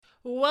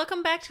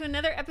Welcome back to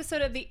another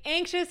episode of the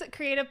Anxious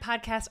Creative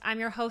Podcast.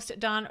 I'm your host,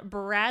 Dawn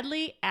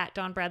Bradley, at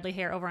Dawn Bradley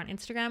Hair over on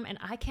Instagram, and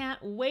I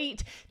can't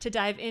wait to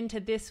dive into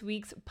this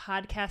week's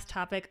podcast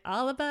topic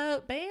all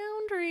about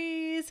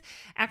boundaries.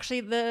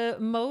 Actually, the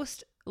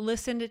most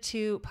listened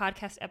to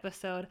podcast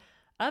episode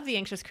of The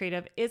Anxious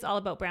Creative is all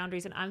about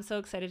boundaries, and I'm so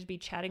excited to be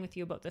chatting with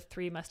you about the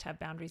 3 must-have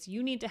boundaries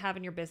you need to have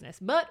in your business.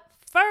 But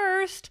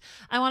first,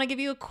 I want to give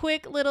you a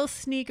quick little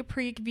sneak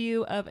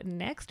preview of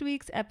next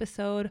week's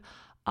episode,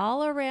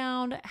 all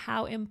around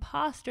how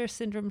imposter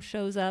syndrome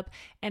shows up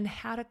and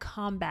how to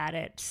combat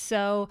it.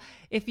 So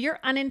if you're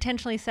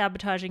unintentionally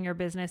sabotaging your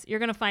business, you're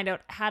going to find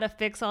out how to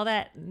fix all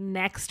that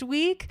next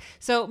week.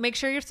 So make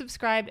sure you're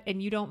subscribed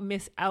and you don't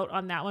miss out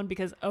on that one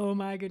because, oh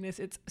my goodness,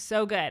 it's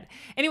so good.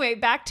 Anyway,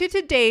 back to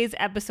today's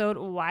episode,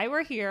 why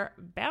we're here,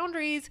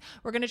 boundaries.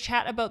 We're going to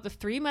chat about the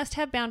 3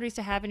 must-have boundaries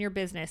to have in your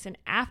business. And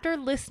after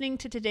listening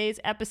to today's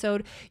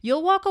episode,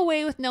 you'll walk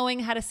away with knowing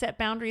how to set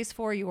boundaries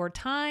for your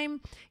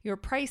time, your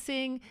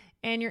pricing,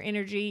 and your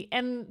energy,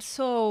 and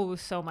so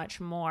much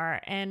more.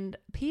 And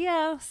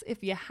P.S.,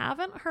 if you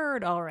haven't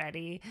heard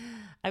already,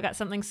 I've got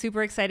something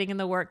super exciting in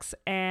the works,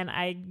 and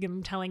I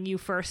am telling you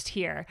first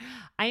here.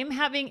 I am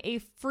having a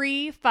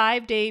free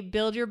 5-day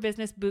Build Your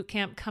Business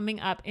Bootcamp coming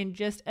up in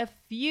just a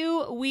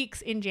few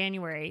weeks in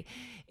January.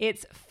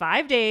 It's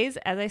 5 days,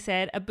 as I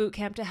said, a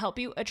bootcamp to help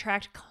you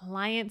attract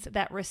clients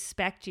that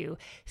respect you,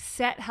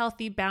 set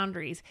healthy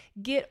boundaries,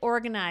 get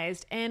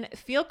organized, and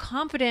feel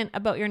confident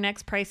about your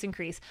next price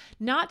increase.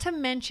 Not to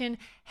mention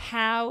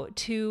how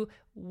to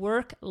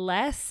work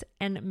less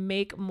and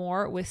make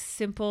more with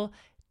simple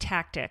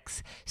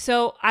tactics.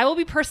 So I will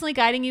be personally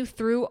guiding you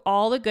through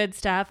all the good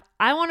stuff.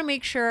 I want to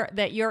make sure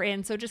that you're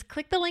in. So just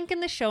click the link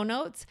in the show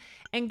notes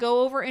and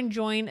go over and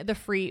join the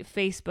free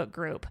Facebook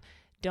group.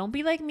 Don't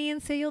be like me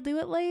and say you'll do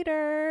it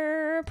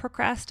later.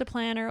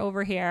 Procrastinator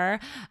over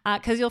here,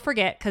 because you'll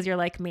forget because you're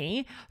like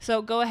me.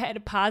 So go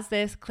ahead, pause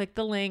this, click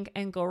the link,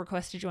 and go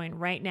request to join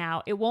right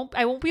now. I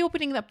won't be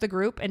opening up the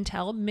group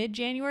until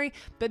mid-January,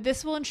 but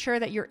this will ensure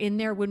that you're in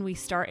there when we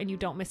start and you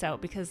don't miss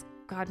out, because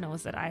God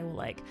knows that I will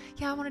I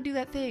want to do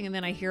that thing. And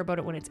then I hear about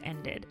it when it's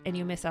ended and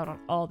you miss out on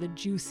all the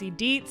juicy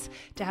deets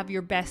to have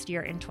your best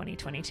year in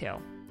 2022.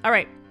 All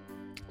right.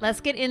 Let's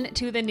get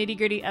into the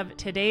nitty-gritty of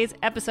today's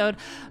episode.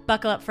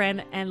 Buckle up,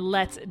 friend, and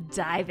let's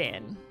dive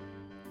in.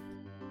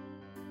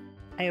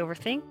 I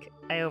overthink,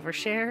 I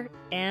overshare,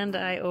 and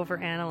I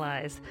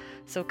overanalyze.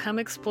 So come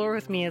explore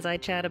with me as I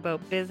chat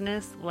about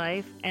business,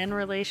 life, and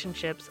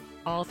relationships,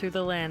 all through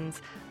the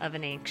lens of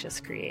an anxious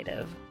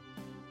creative.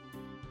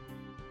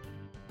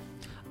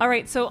 All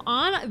right, so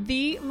on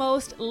the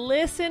most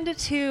listened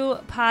to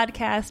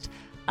podcast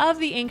of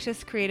The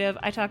Anxious Creative,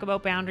 I talk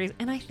about boundaries,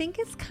 and I think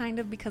it's kind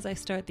of because I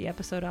start the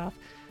episode off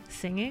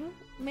singing,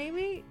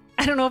 maybe?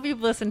 I don't know if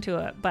you've listened to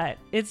it, but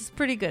it's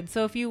pretty good.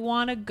 So if you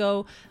want to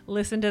go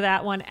listen to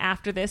that one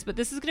after this, but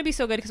this is going to be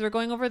so good because we're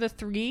going over the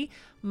 3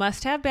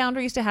 must-have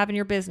boundaries to have in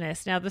your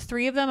business. Now, the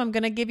 3 of them, I'm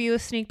going to give you a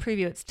sneak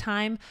preview. It's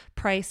time,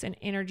 price, and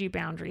energy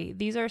boundary.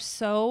 These are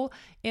so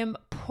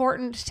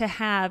important to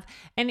have.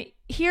 And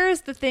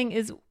here's the thing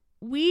is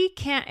we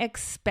can't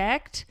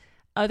expect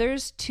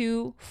others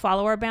to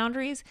follow our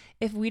boundaries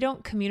if we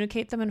don't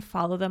communicate them and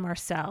follow them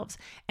ourselves.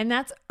 And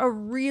that's a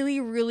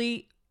really,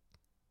 really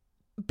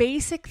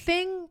basic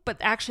thing, but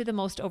actually the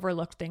most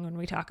overlooked thing when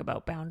we talk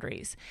about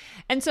boundaries.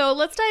 And so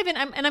let's dive in,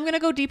 and I'm going to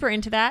go deeper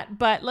into that,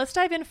 but let's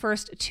dive in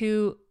first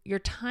to your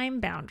time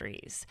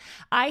boundaries.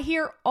 I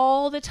hear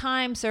all the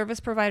time service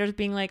providers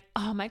being like,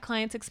 oh, my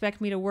clients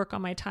expect me to work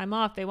on my time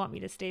off. They want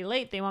me to stay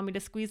late. They want me to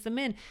squeeze them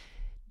in.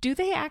 Do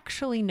they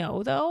actually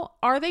know, though?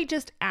 Are they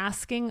just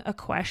asking a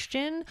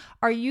question?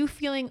 Are you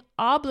feeling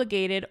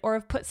obligated or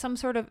have put some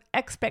sort of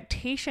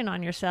expectation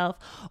on yourself?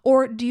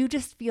 Or do you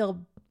just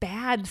feel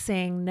bad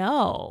saying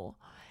no?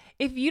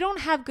 If you don't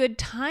have good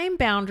time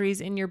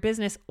boundaries in your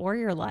business or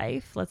your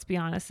life, let's be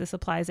honest, this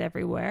applies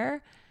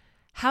everywhere,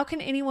 how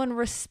can anyone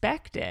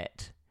respect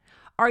it?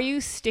 Are you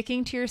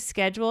sticking to your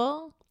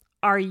schedule?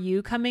 Are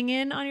you coming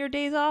in on your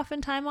days off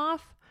and time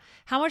off?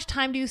 How much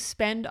time do you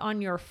spend on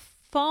your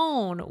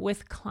phone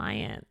with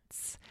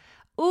clients?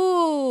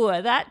 Ooh,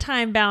 that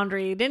time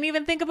boundary. Didn't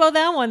even think about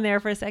that one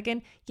there for a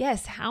second.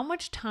 Yes, how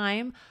much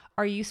time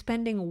are you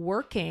spending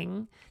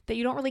working that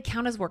you don't really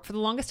count as work? For the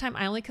longest time,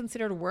 I only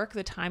considered work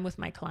the time with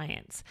my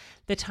clients,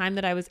 the time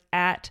that I was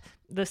at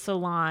the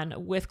salon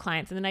with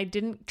clients. And then I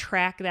didn't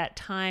track that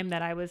time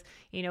that I was,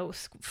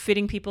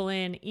 fitting people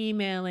in,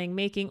 emailing,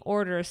 making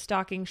orders,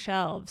 stocking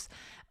shelves.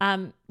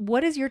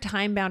 What is your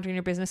time boundary in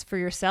your business for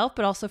yourself,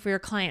 but also for your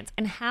clients?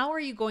 And how are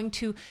you going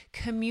to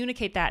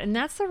communicate that? And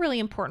that's the really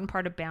important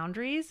part of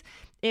boundaries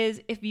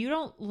is if you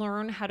don't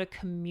learn how to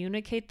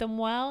communicate them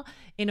well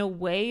in a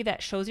way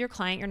that shows your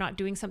client you're not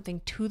doing something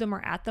to them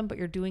or at them, but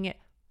you're doing it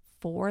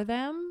for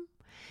them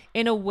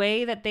in a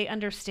way that they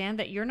understand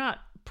that you're not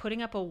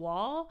putting up a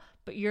wall,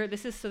 but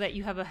this is so that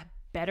you have a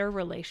better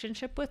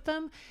relationship with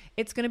them,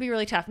 it's going to be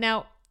really tough.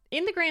 Now,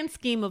 in the grand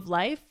scheme of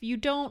life, you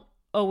don't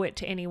owe it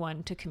to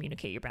anyone to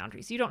communicate your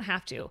boundaries. You don't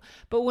have to.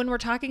 But when we're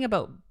talking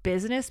about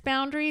business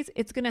boundaries,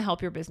 it's going to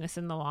help your business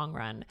in the long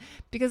run,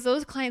 because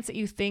those clients that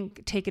you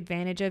think take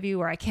advantage of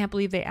you, or I can't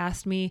believe they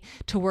asked me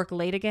to work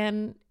late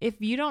again, if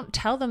you don't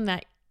tell them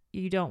that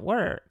you don't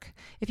work,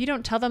 if you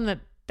don't tell them that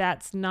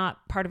that's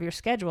not part of your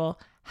schedule,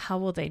 how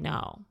will they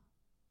know?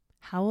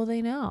 How will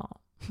they know?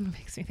 It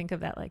makes me think of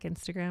that like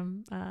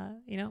Instagram,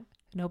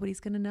 nobody's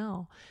going to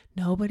know.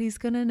 Nobody's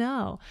going to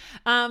know.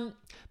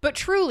 But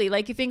truly,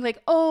 like you think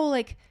like, oh,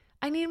 like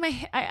I need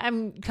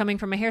I'm coming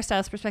from a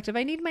hairstylist perspective.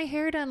 I need my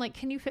hair done. Like,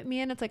 can you fit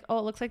me in? It's like, oh,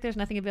 it looks like there's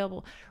nothing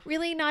available.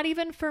 Really? Not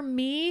even for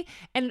me.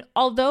 And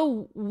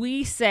although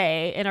we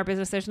say in our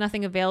business, there's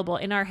nothing available,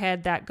 in our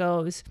head that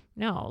goes,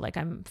 no, like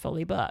I'm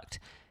fully booked.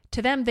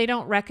 To them, they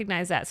don't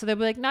recognize that. So they'll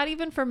be like, not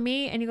even for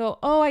me. And you go,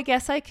 oh, I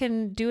guess I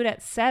can do it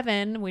at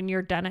 7 when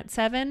you're done at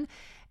 7.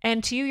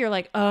 And to you, you're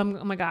like, oh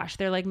my gosh,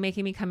 they're like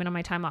making me come in on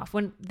my time off.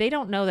 When they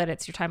don't know that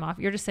it's your time off,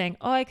 you're just saying,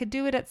 oh, I could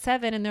do it at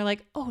 7. And they're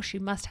like, oh, she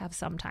must have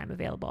some time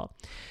available.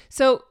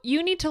 So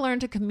you need to learn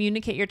to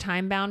communicate your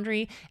time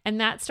boundary. And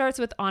that starts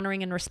with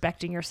honoring and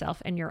respecting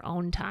yourself and your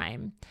own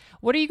time.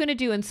 What are you going to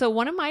do? And so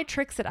one of my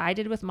tricks that I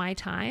did with my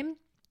time,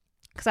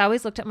 because I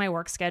always looked at my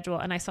work schedule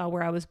and I saw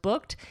where I was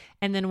booked.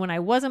 And then when I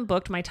wasn't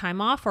booked, my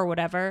time off or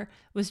whatever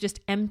was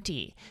just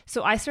empty.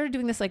 So I started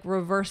doing this like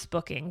reverse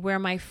booking where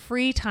my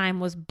free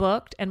time was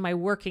booked and my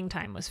working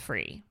time was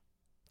free.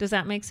 Does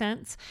that make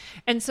sense?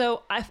 And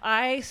so if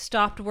I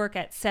stopped work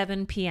at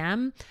 7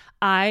 p.m.,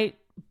 I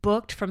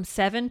booked from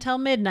 7 till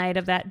midnight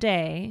of that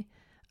day.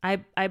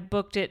 I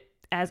booked it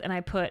and I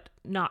put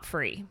not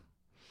free.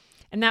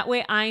 And that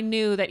way I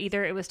knew that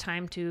either it was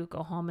time to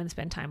go home and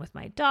spend time with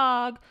my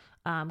dog,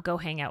 go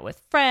hang out with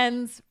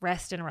friends,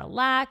 rest and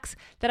relax,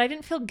 that I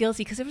didn't feel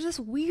guilty, because there was this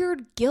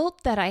weird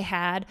guilt that I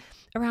had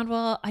around,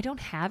 well, I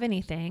don't have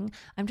anything.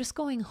 I'm just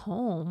going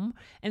home,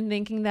 and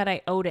thinking that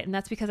I owed it. And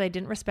that's because I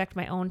didn't respect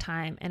my own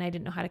time and I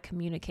didn't know how to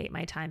communicate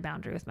my time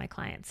boundary with my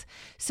clients.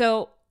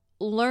 So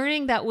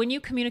learning that when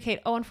you communicate,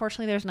 oh,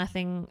 unfortunately, there's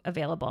nothing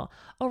available.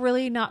 Oh,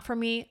 really? Not for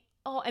me?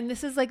 Oh, and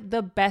this is like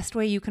the best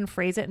way you can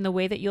phrase it in the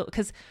way that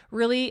because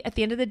really at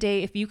the end of the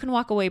day, if you can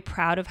walk away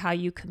proud of how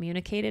you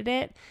communicated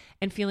it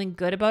and feeling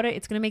good about it,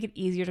 it's going to make it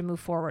easier to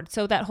move forward.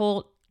 So that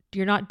whole,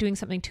 you're not doing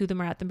something to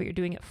them or at them, but you're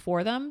doing it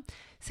for them,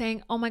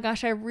 saying, oh my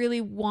gosh, I really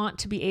want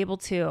to be able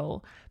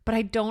to, but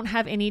I don't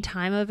have any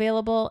time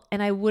available.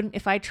 And I wouldn't,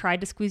 if I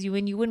tried to squeeze you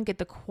in, you wouldn't get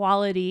the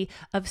quality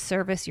of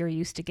service you're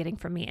used to getting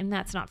from me. And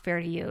that's not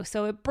fair to you.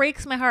 So it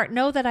breaks my heart.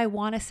 Know that I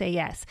want to say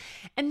yes.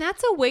 And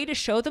that's a way to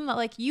show them that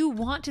like you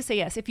want to say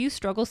yes. If you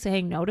struggle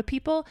saying no to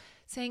people,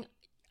 saying,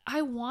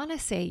 I want to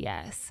say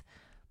yes,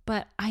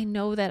 but I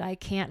know that I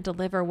can't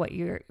deliver what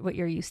you're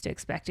used to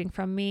expecting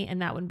from me, and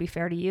that wouldn't be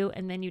fair to you.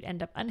 And then you'd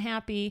end up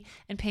unhappy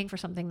and paying for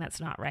something that's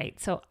not right.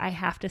 So I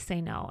have to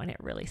say no, and it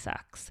really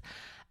sucks.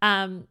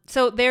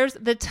 So there's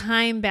the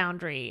time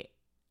boundary.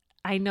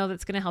 I know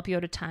that's going to help you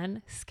out a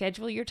ton.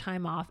 Schedule your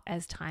time off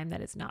as time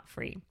that is not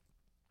free.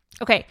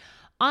 Okay.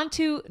 On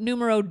to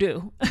numero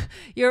deux.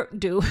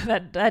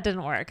 That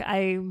didn't work.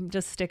 I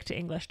just stick to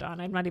English,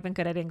 Dawn. I'm not even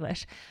good at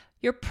English.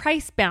 Your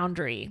price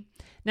boundary.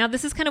 Now,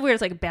 this is kind of weird.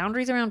 It's like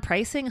boundaries around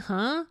pricing,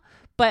 huh?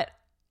 But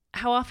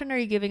how often are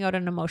you giving out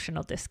an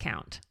emotional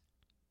discount?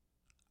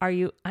 Are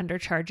you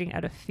undercharging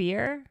out of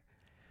fear?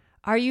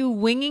 Are you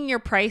winging your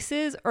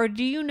prices, or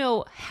do you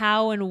know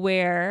how and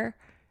where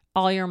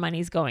all your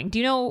money's going? Do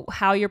you know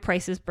how your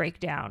prices break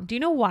down? Do you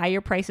know why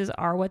your prices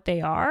are what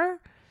they are?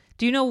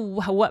 Do you know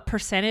what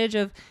percentage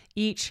of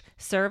each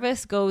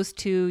service goes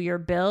to your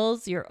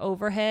bills, your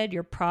overhead,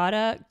 your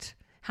product?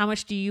 How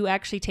much do you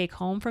actually take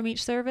home from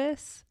each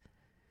service?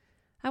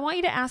 I want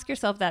you to ask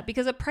yourself that,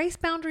 because a price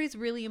boundary is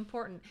really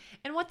important.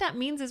 And what that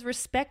means is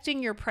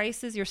respecting your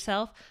prices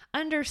yourself,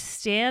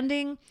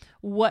 understanding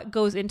what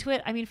goes into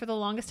it. I mean, for the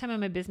longest time in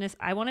my business,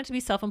 I wanted to be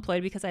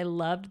self-employed because I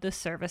loved the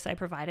service I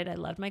provided. I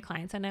loved my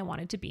clients and I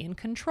wanted to be in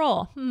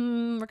control.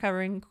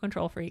 Recovering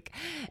control freak.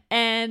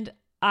 And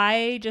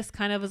I just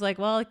kind of was like,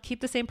 well,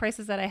 keep the same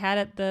prices that I had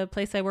at the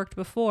place I worked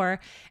before.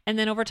 And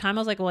then over time,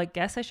 I was like, well, I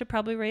guess I should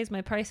probably raise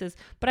my prices.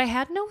 But I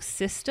had no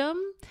system.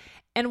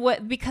 And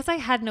because I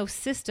had no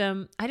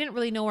system, I didn't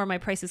really know where my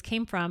prices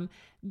came from.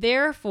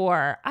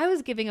 Therefore, I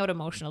was giving out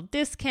emotional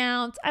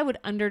discounts. I would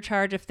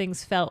undercharge if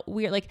things felt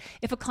weird. Like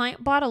if a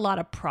client bought a lot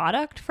of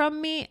product from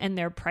me and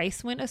their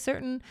price went to a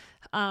certain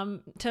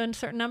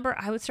number,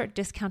 I would start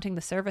discounting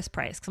the service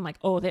price. Cause I'm like,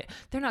 oh, they're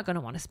not going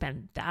to want to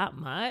spend that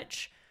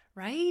much.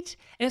 Right?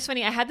 And it's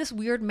funny. I had this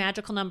weird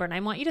magical number, and I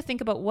want you to think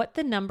about what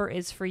the number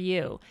is for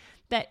you.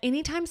 That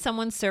anytime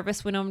someone's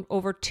service went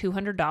over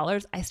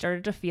 $200, I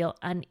started to feel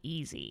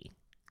uneasy.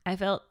 I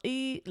felt,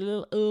 it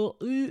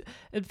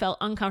felt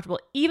uncomfortable.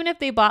 Even if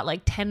they bought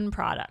like 10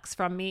 products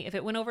from me, if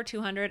it went over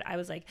 200, I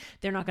was like,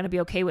 they're not going to be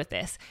okay with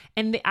this.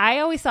 And I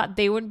always thought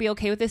they wouldn't be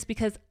okay with this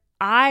because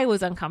I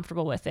was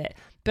uncomfortable with it.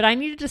 But I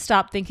needed to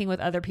stop thinking with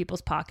other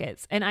people's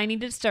pockets. And I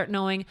needed to start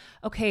knowing,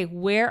 okay,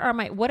 what are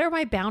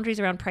my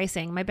boundaries around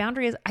pricing? My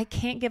boundary is I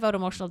can't give out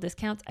emotional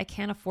discounts. I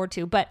can't afford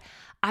to. But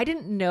I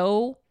didn't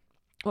know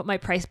what my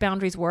price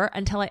boundaries were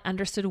until I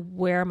understood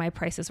where my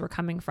prices were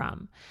coming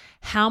from.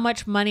 How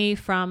much money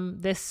from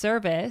this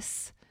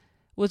service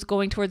was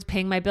going towards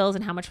paying my bills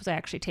and how much was I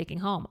actually taking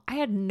home? I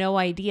had no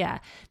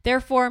idea.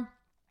 Therefore,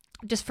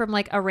 just from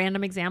like a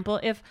random example,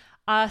 if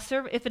I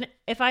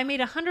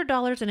made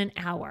 $100 in an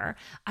hour,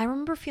 I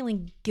remember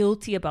feeling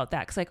guilty about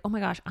that because like, oh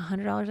my gosh,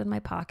 $100 in my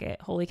pocket,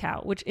 holy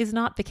cow, which is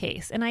not the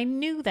case. And I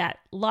knew that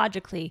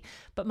logically,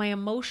 but my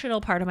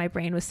emotional part of my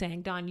brain was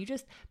saying, Dawn, you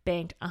just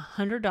banked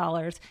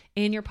 $100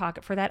 in your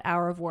pocket for that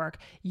hour of work.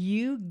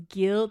 You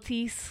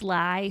guilty,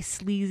 sly,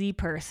 sleazy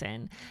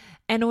person.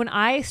 And when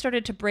I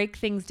started to break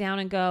things down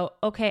and go,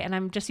 okay, and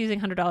I'm just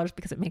using $100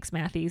 because it makes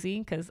math easy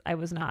because I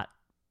was not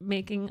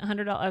making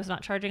 $100. I was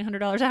not charging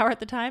 $100 an hour at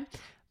the time,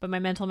 but my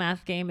mental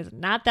math game is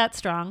not that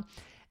strong.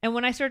 And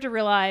when I started to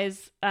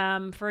realize,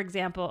 for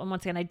example, and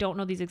once again, I don't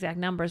know these exact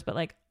numbers, but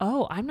like,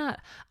 oh, I'm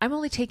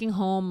only taking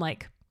home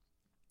like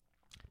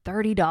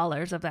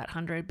 $30 of that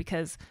 100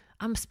 because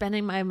I'm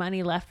spending my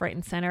money left, right,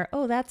 and center.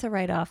 Oh, that's a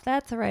write-off.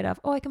 That's a write-off.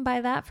 Oh, I can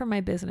buy that for my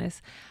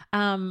business.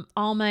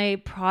 All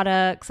my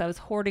products, I was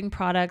hoarding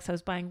products. I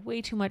was buying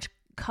way too much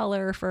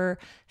color for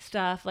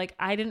stuff. Like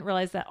I didn't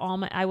realize that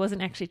I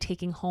wasn't actually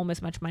taking home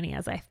as much money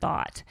as I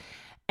thought.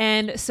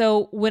 And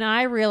so when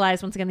I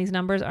realized, once again, these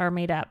numbers are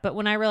made up, but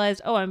when I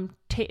realized, oh, I'm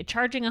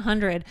charging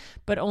 100,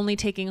 but only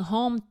taking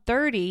home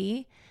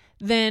 30,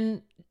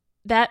 then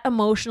that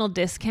emotional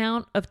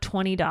discount of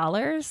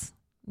 $20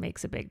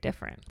 makes a big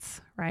difference,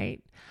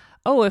 right?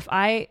 Oh, if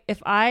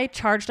I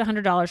charged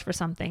 $100 for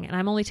something and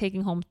I'm only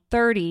taking home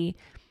 30,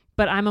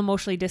 but I'm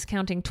emotionally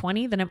discounting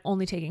 20, then I'm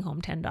only taking home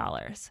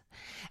 $10.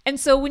 And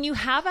so when you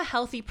have a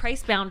healthy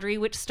price boundary,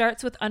 which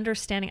starts with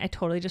understanding, I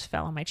totally just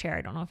fell on my chair.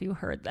 I don't know if you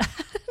heard that.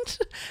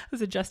 I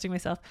was adjusting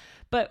myself.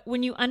 But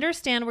when you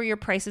understand where your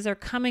prices are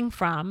coming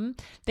from,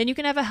 then you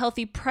can have a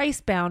healthy price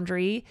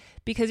boundary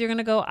because you're going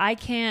to go, I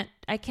can't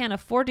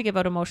afford to give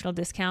out emotional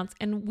discounts.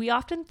 And we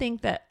often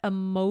think that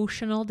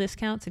emotional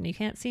discounts, and you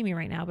can't see me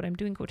right now, but I'm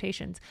doing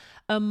quotations,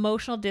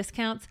 emotional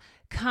discounts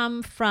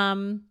come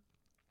from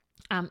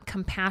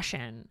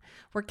compassion.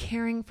 We're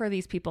caring for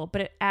these people, but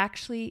it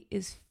actually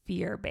is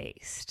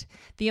fear-based.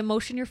 The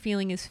emotion you're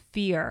feeling is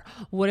fear.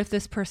 What if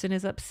this person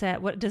is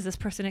upset? What does this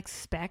person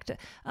expect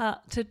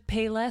to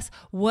pay less?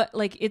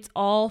 It's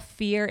all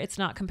fear. It's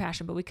not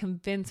compassion, but we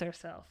convince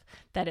ourselves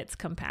that it's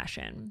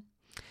compassion.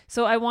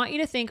 So I want you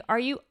to think, are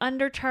you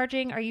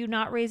undercharging? Are you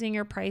not raising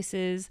your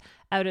prices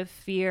out of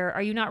fear?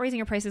 Are you not raising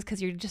your prices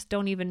because you just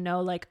don't even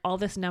know, like all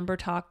this number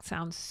talk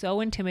sounds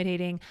so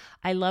intimidating.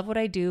 I love what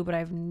I do, but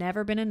I've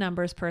never been a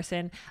numbers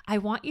person. I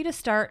want you to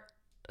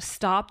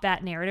stop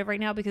that narrative right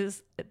now,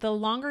 because the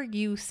longer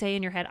you say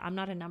in your head, I'm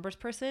not a numbers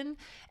person,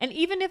 and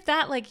even if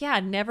that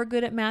never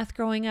good at math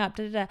growing up,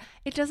 it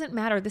doesn't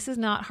matter. This is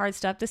not hard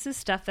stuff. This is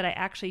stuff that I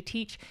actually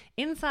teach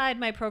inside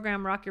my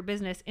program, Rock Your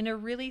Business, in a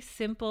really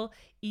simple,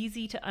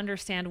 easy to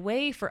understand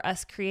way for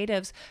us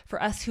creatives,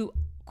 for us who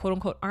quote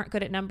unquote aren't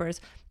good at numbers.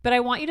 But I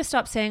want you to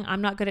stop saying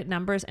I'm not good at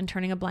numbers and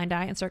turning a blind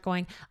eye and start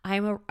going,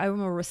 I'm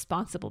a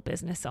responsible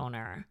business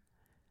owner.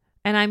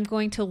 And I'm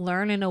going to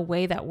learn in a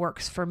way that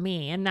works for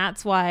me. And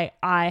that's why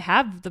I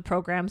have the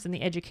programs and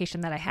the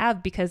education that I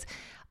have, because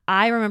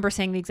I remember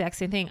saying the exact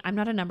same thing. I'm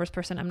not a numbers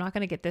person. I'm not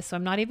going to get this. So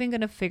I'm not even going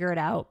to figure it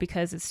out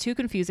because it's too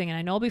confusing and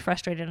I know I'll be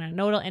frustrated and I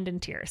know it'll end in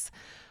tears.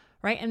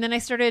 Right. And then I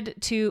started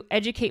to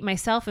educate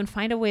myself and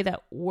find a way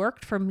that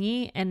worked for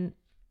me and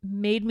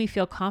made me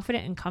feel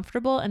confident and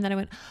comfortable. And then I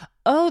went,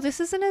 oh, this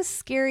isn't as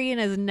scary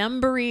and as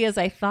numbery as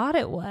I thought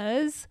it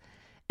was.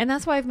 And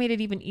that's why I've made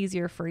it even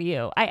easier for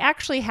you. I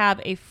actually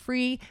have a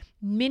free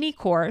mini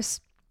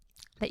course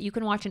that you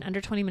can watch in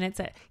under 20 minutes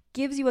that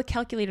gives you a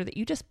calculator that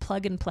you just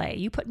plug and play.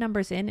 You put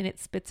numbers in and it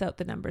spits out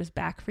the numbers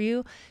back for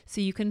you, so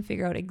you can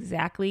figure out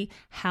exactly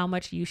how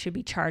much you should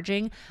be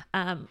charging.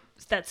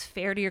 That's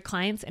fair to your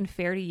clients and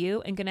fair to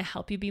you, and going to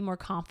help you be more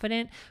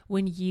confident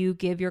when you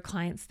give your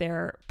clients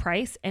their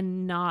price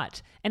and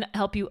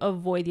help you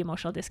avoid the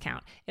emotional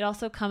discount. It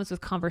also comes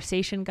with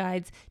conversation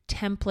guides,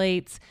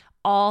 templates,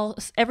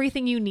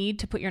 everything you need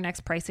to put your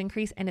next price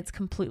increase, and it's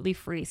completely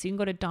free. So you can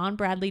go to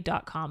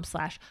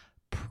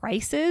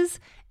dawnbradley.com/prices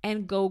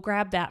and go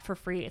grab that for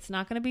free. It's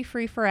not going to be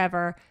free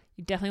forever.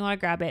 You definitely want to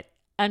grab it.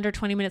 Under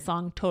 20 minutes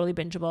long, totally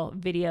bingeable,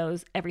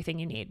 videos, everything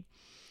you need.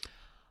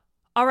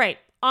 All right,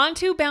 on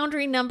to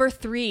boundary number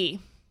 3,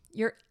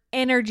 your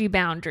energy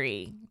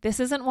boundary. This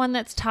isn't one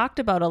that's talked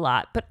about a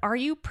lot, but are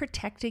you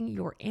protecting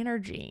your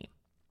energy?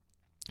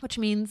 Which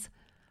means,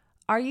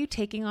 are you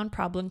taking on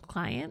problem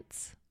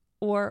clients,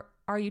 or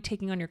are you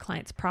taking on your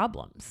clients'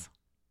 problems?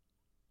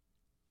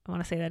 I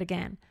want to say that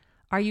again.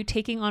 Are you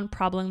taking on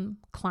problem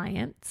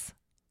clients?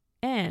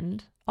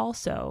 And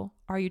also,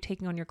 are you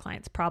taking on your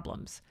clients'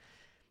 problems?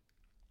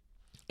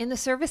 In the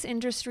service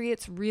industry,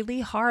 it's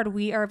really hard.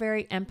 We are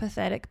very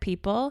empathetic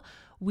people.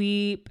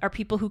 We are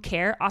people who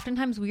care.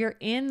 Oftentimes we are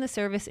in the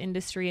service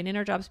industry and in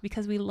our jobs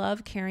because we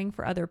love caring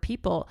for other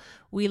people.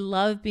 We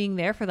love being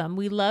there for them.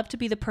 We love to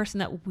be the person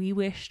that we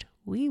wished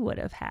we would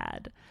have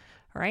had.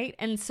 Right?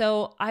 And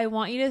so I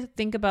want you to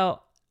think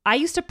about, I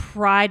used to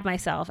pride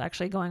myself,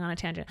 actually going on a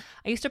tangent.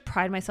 I used to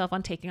pride myself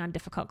on taking on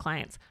difficult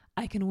clients.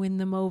 I can win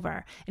them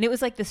over. And it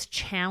was like this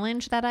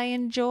challenge that I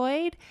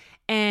enjoyed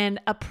and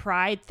a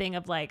pride thing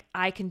of like,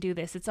 I can do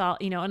this. It's all,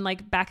 and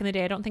like back in the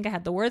day, I don't think I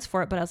had the words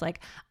for it, but I was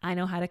like, I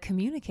know how to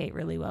communicate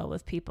really well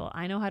with people.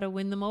 I know how to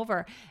win them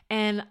over.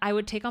 And I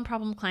would take on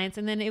problem clients,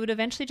 and then it would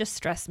eventually just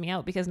stress me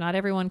out because not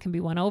everyone can be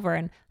won over,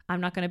 and I'm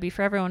not going to be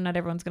for everyone. Not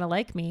everyone's going to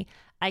like me.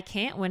 I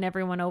can't win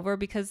everyone over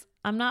because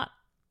I'm not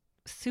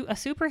a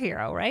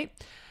superhero, right?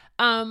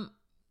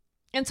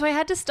 And so I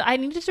had to, I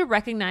needed to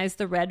recognize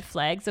the red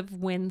flags of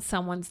when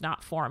someone's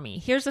not for me.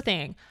 Here's the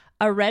thing.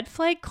 A red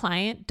flag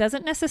client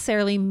doesn't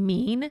necessarily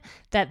mean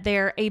that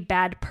they're a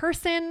bad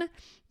person,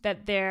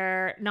 that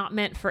they're not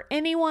meant for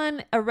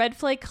anyone. A red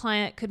flag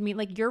client could mean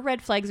like your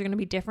red flags are going to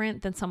be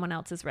different than someone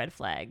else's red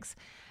flags.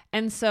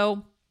 And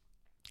so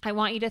I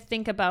want you to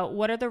think about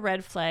what are the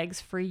red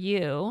flags for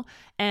you.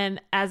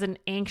 And as an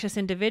anxious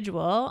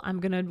individual, I'm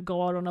going to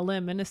go out on a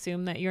limb and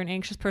assume that you're an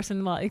anxious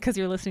person because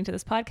you're listening to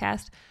this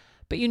podcast.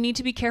 But you need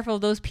to be careful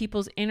of those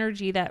people's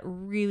energy that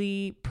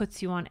really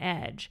puts you on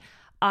edge.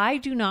 I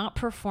do not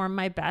perform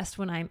my best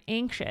when I'm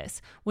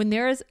anxious. When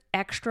there is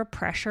extra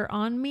pressure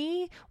on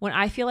me, when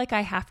I feel like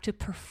I have to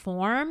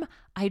perform,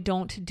 I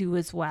don't do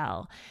as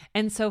well.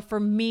 And so for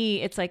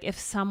me, it's like if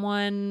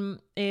someone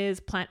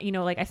is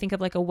like I think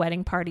of like a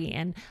wedding party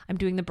and I'm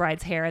doing the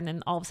bride's hair, and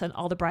then all of a sudden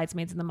all the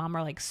bridesmaids and the mom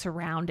are like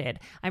surrounded.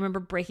 I remember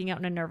breaking out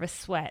in a nervous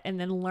sweat and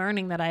then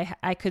learning that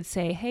I could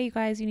say, hey, you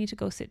guys, you need to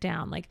go sit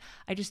down. Like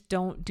I just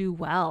don't do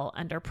well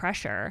under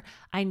pressure.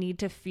 I need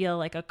to feel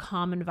like a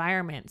calm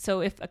environment.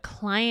 So if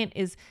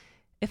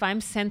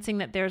I'm sensing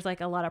that there's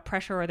like a lot of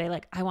pressure, or they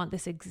like, I want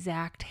this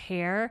exact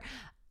hair,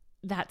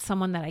 that's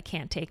someone that I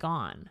can't take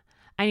on.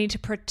 I need to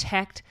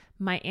protect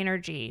my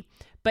energy.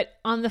 But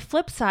on the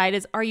flip side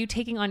is, are you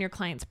taking on your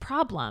client's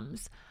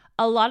problems?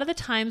 A lot of the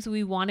times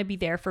we want to be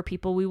there for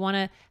people. We want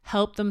to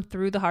help them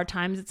through the hard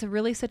times. It's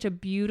really such a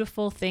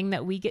beautiful thing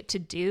that we get to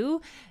do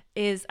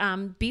is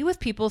be with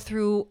people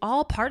through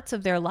all parts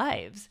of their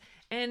lives.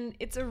 And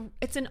it's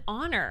an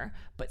honor.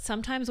 But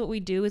sometimes what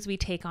we do is we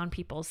take on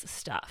people's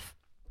stuff.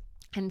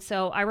 And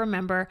so I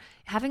remember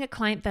having a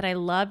client that I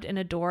loved and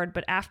adored,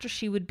 but after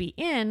she would be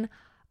in,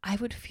 I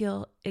would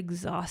feel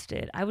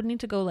exhausted. I would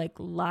need to go like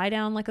lie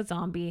down like a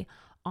zombie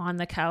on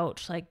the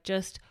couch, like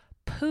just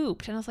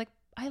pooped. And I was like,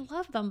 I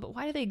love them, but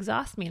why do they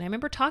exhaust me? And I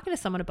remember talking to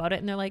someone about it,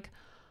 and they're like,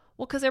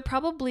 well, because they're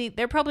probably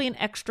an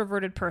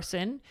extroverted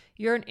person.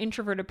 You're an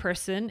introverted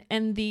person.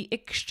 And the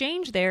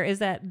exchange there is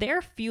that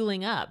they're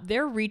fueling up.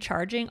 They're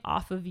recharging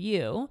off of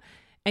you,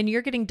 and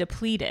you're getting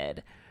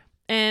depleted.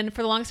 And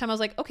for the longest time, I was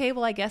like, okay,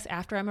 well, I guess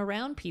after I'm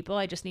around people,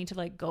 I just need to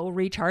like go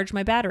recharge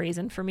my batteries.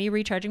 And for me,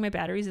 recharging my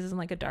batteries is in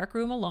like a dark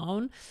room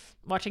alone,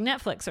 watching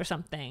Netflix or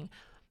something.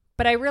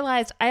 But I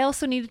realized I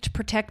also needed to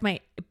protect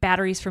my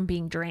batteries from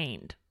being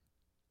drained.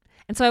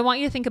 And so I want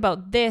you to think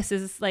about this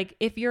is like,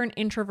 if you're an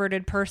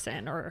introverted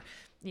person, or,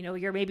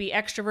 you're maybe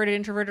extroverted,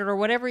 introverted, or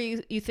whatever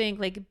you think,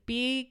 like,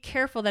 be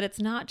careful that it's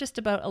not just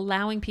about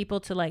allowing people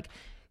to like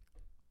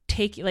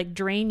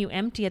drain you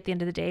empty at the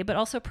end of the day, but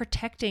also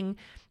protecting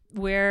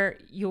where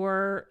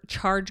your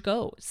charge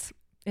goes,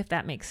 if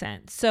that makes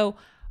sense. So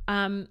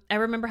I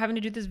remember having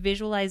to do this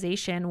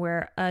visualization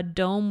where a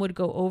dome would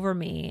go over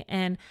me,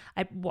 and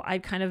I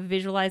kind of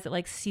visualized it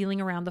like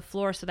sealing around the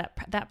floor, so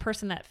that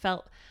person that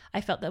I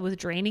felt that was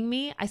draining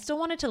me, I still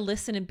wanted to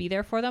listen and be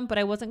there for them, but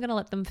I wasn't going to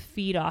let them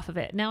feed off of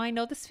it. Now I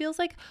know this feels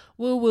like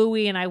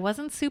woo-woo-y, and I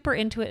wasn't super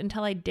into it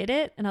until I did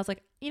it, and I was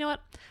like, you know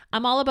what?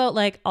 I'm all about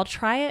like, I'll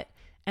try it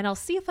and I'll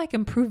see if I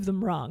can prove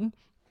them wrong.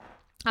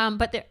 And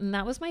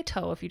that was my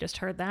toe. If you just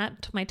heard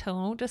that, my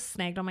toe just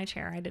snagged on my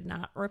chair. I did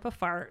not rip a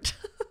fart.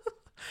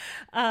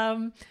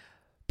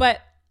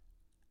 But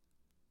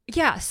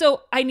yeah,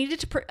 so I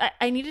needed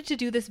to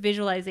do this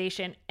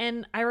visualization,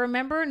 and I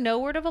remember, no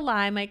word of a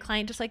lie, my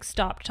client just like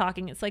stopped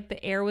talking. It's like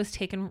the air was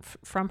taken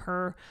from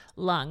her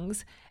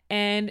lungs,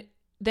 and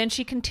then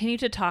she continued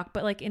to talk,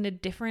 but like in a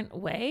different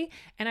way.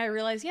 And I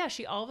realized, yeah,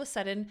 she all of a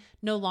sudden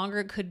no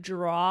longer could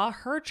draw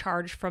her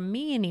charge from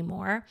me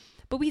anymore,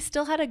 but we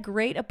still had a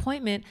great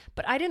appointment,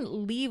 but I didn't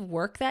leave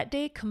work that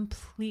day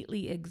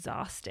completely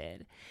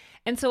exhausted.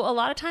 And so a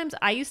lot of times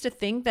I used to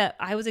think that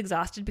I was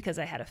exhausted because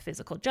I had a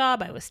physical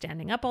job. I was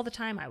standing up all the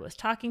time. I was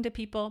talking to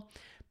people,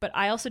 but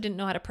I also didn't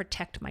know how to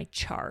protect my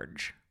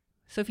charge.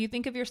 So if you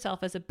think of yourself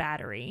as a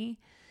battery,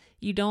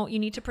 you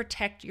need to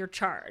protect your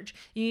charge.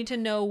 You need to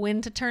know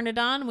when to turn it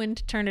on, when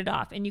to turn it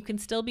off, and you can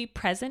still be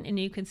present and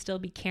you can still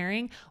be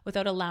caring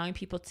without allowing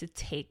people to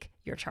take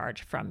your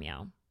charge from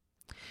you.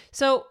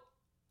 So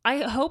I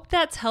hope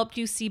that's helped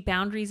you see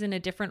boundaries in a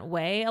different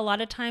way. A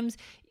lot of times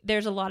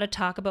there's a lot of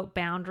talk about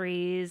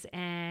boundaries,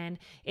 and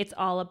it's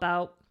all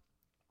about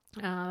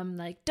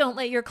like, don't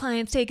let your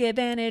clients take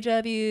advantage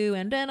of you,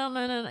 and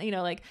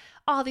like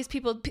all these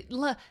people,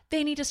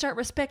 they need to start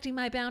respecting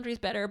my boundaries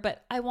better.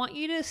 But I want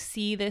you to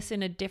see this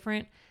in a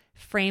different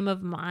frame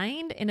of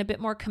mind, in a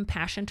bit more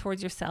compassion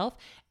towards yourself,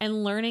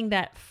 and learning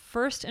that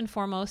first and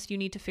foremost, you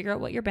need to figure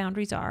out what your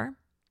boundaries are.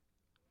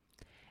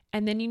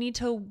 And then you need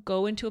to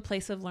go into a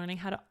place of learning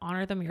how to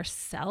honor them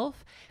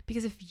yourself,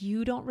 because if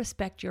you don't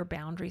respect your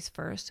boundaries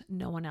first,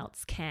 no one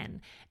else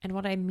can. And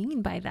what I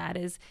mean by that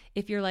is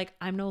if you're like,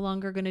 I'm no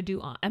longer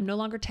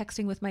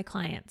texting with my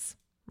clients,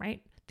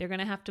 right? They're going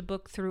to have to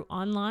book through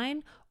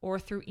online or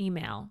through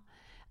email.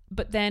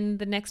 But then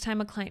the next time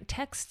a client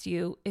texts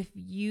you, if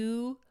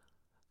you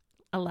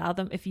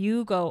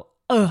go,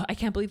 oh, I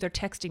can't believe they're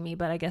texting me,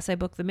 but I guess I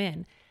booked them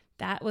in.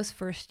 That was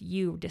first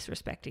you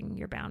disrespecting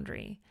your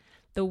boundary.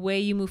 The way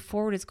you move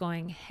forward is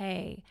going,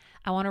 hey,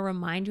 I want to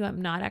remind you I'm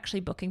not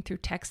actually booking through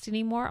text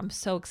anymore. I'm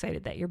so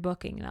excited that you're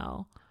booking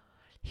though.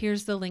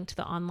 Here's the link to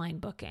the online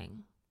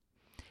booking.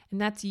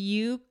 And that's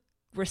you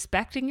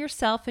respecting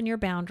yourself and your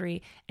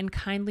boundary and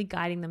kindly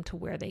guiding them to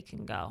where they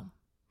can go.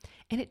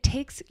 And it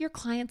takes your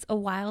clients a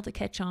while to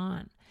catch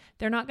on.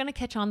 They're not going to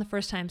catch on the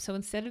first time. So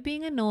instead of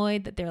being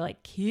annoyed that they're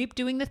like, keep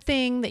doing the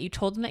thing that you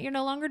told them that you're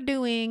no longer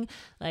doing,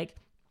 like,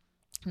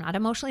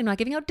 I'm not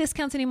giving out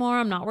discounts anymore.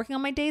 I'm not working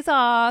on my days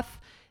off.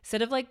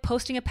 Instead of like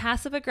posting a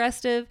passive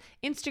aggressive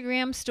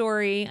Instagram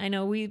story. I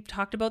know we've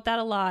talked about that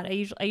a lot. I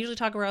usually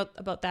talk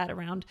about that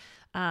around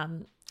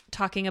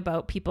talking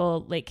about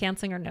people like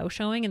canceling or no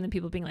showing, and then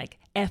people being like,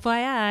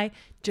 FYI,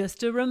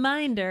 just a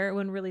reminder,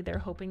 when really they're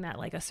hoping that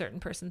like a certain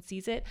person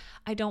sees it.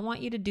 I don't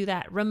want you to do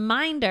that.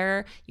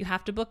 Reminder, you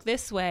have to book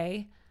this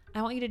way.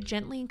 I want you to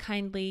gently and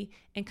kindly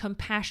and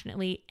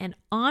compassionately and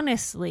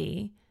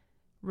honestly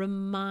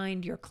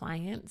remind your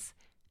clients,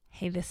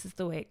 hey, this is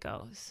the way it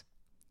goes.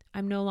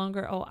 I'm no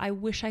longer, I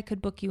wish I could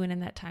book you in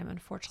that time.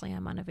 Unfortunately,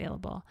 I'm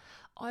unavailable.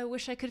 Oh, I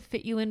wish I could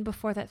fit you in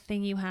before that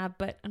thing you have,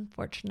 but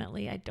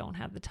unfortunately, I don't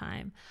have the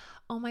time.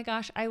 Oh my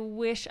gosh, I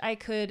wish I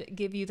could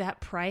give you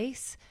that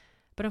price,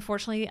 but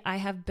unfortunately, I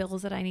have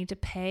bills that I need to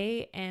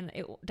pay, and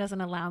it doesn't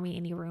allow me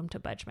any room to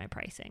budge my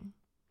pricing.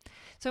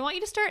 So I want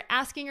you to start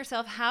asking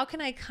yourself, how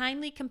can I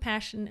kindly,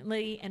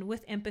 compassionately, and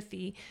with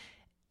empathy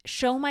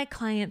show my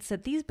clients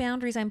that these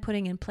boundaries I'm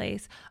putting in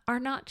place are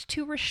not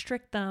to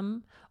restrict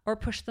them or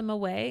push them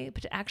away,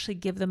 but to actually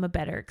give them a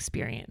better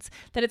experience,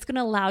 that it's going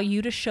to allow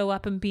you to show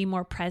up and be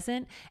more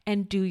present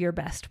and do your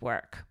best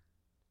work.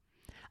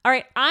 All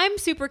right, I'm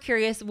super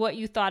curious what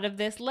you thought of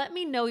this. Let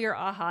me know your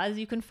ahas.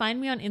 You can find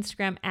me on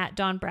Instagram at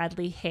Dawn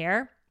Bradley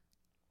Hair.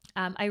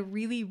 I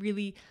really,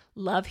 really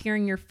love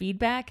hearing your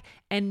feedback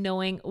and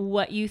knowing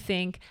what you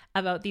think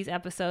about these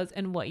episodes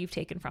and what you've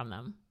taken from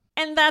them.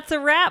 And that's a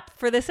wrap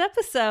for this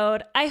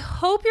episode. I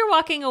hope you're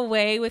walking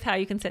away with how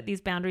you can set these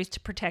boundaries to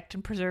protect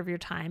and preserve your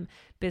time,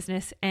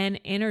 business,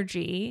 and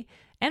energy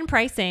and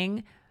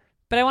pricing.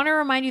 But I want to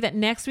remind you that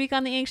next week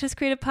on the Anxious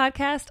Creative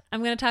Podcast,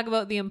 I'm going to talk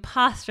about the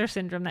imposter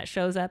syndrome that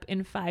shows up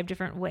in 5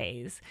 different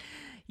ways.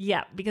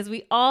 Yeah, because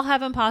we all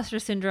have imposter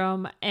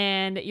syndrome,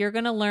 and you're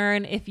going to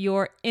learn if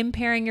you're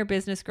impairing your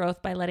business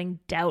growth by letting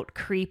doubt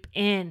creep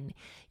in.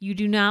 You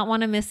do not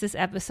want to miss this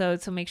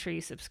episode, so make sure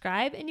you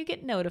subscribe and you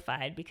get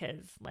notified,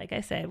 because like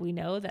I said, we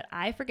know that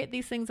I forget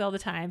these things all the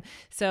time.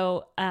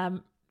 So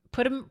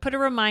put a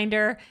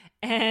reminder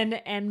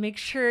and make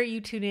sure you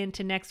tune in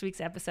to next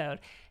week's episode.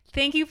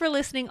 Thank you for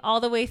listening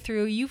all the way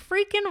through. You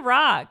freaking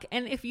rock.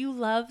 And if you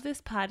love this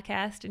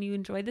podcast and you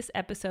enjoyed this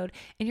episode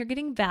and you're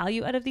getting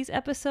value out of these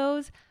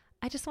episodes,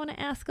 I just want to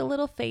ask a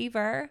little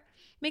favor.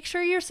 Make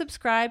sure you're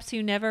subscribed so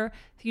you never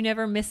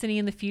miss any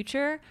in the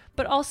future.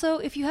 But also,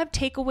 if you have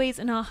takeaways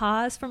and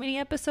ahas from any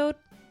episode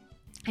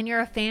and you're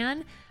a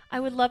fan, I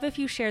would love if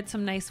you shared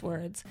some nice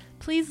words.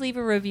 Please leave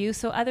a review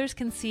so others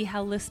can see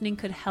how listening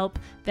could help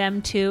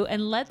them too.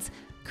 And let's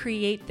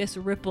create this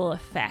ripple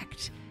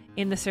effect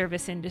in the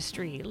service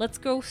industry. Let's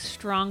go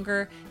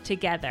stronger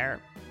together.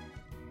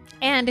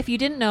 And if you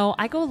didn't know,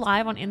 I go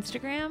live on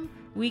Instagram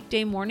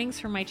weekday mornings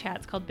for my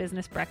chats called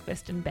Business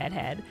Breakfast and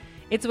Bedhead.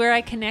 It's where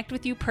I connect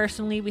with you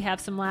personally. We have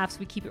some laughs,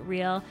 we keep it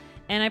real,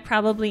 and I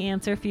probably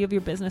answer a few of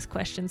your business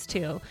questions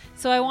too.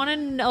 So I want you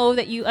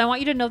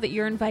to know that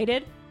you're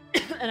invited,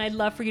 and I'd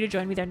love for you to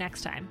join me there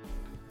next time.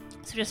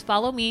 So just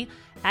follow me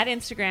at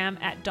Instagram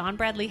at Dawn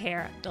Bradley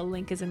Hair. The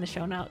link is in the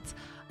show notes.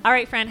 All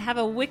right, friend, have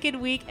a wicked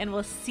week, and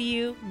we'll see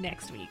you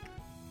next week.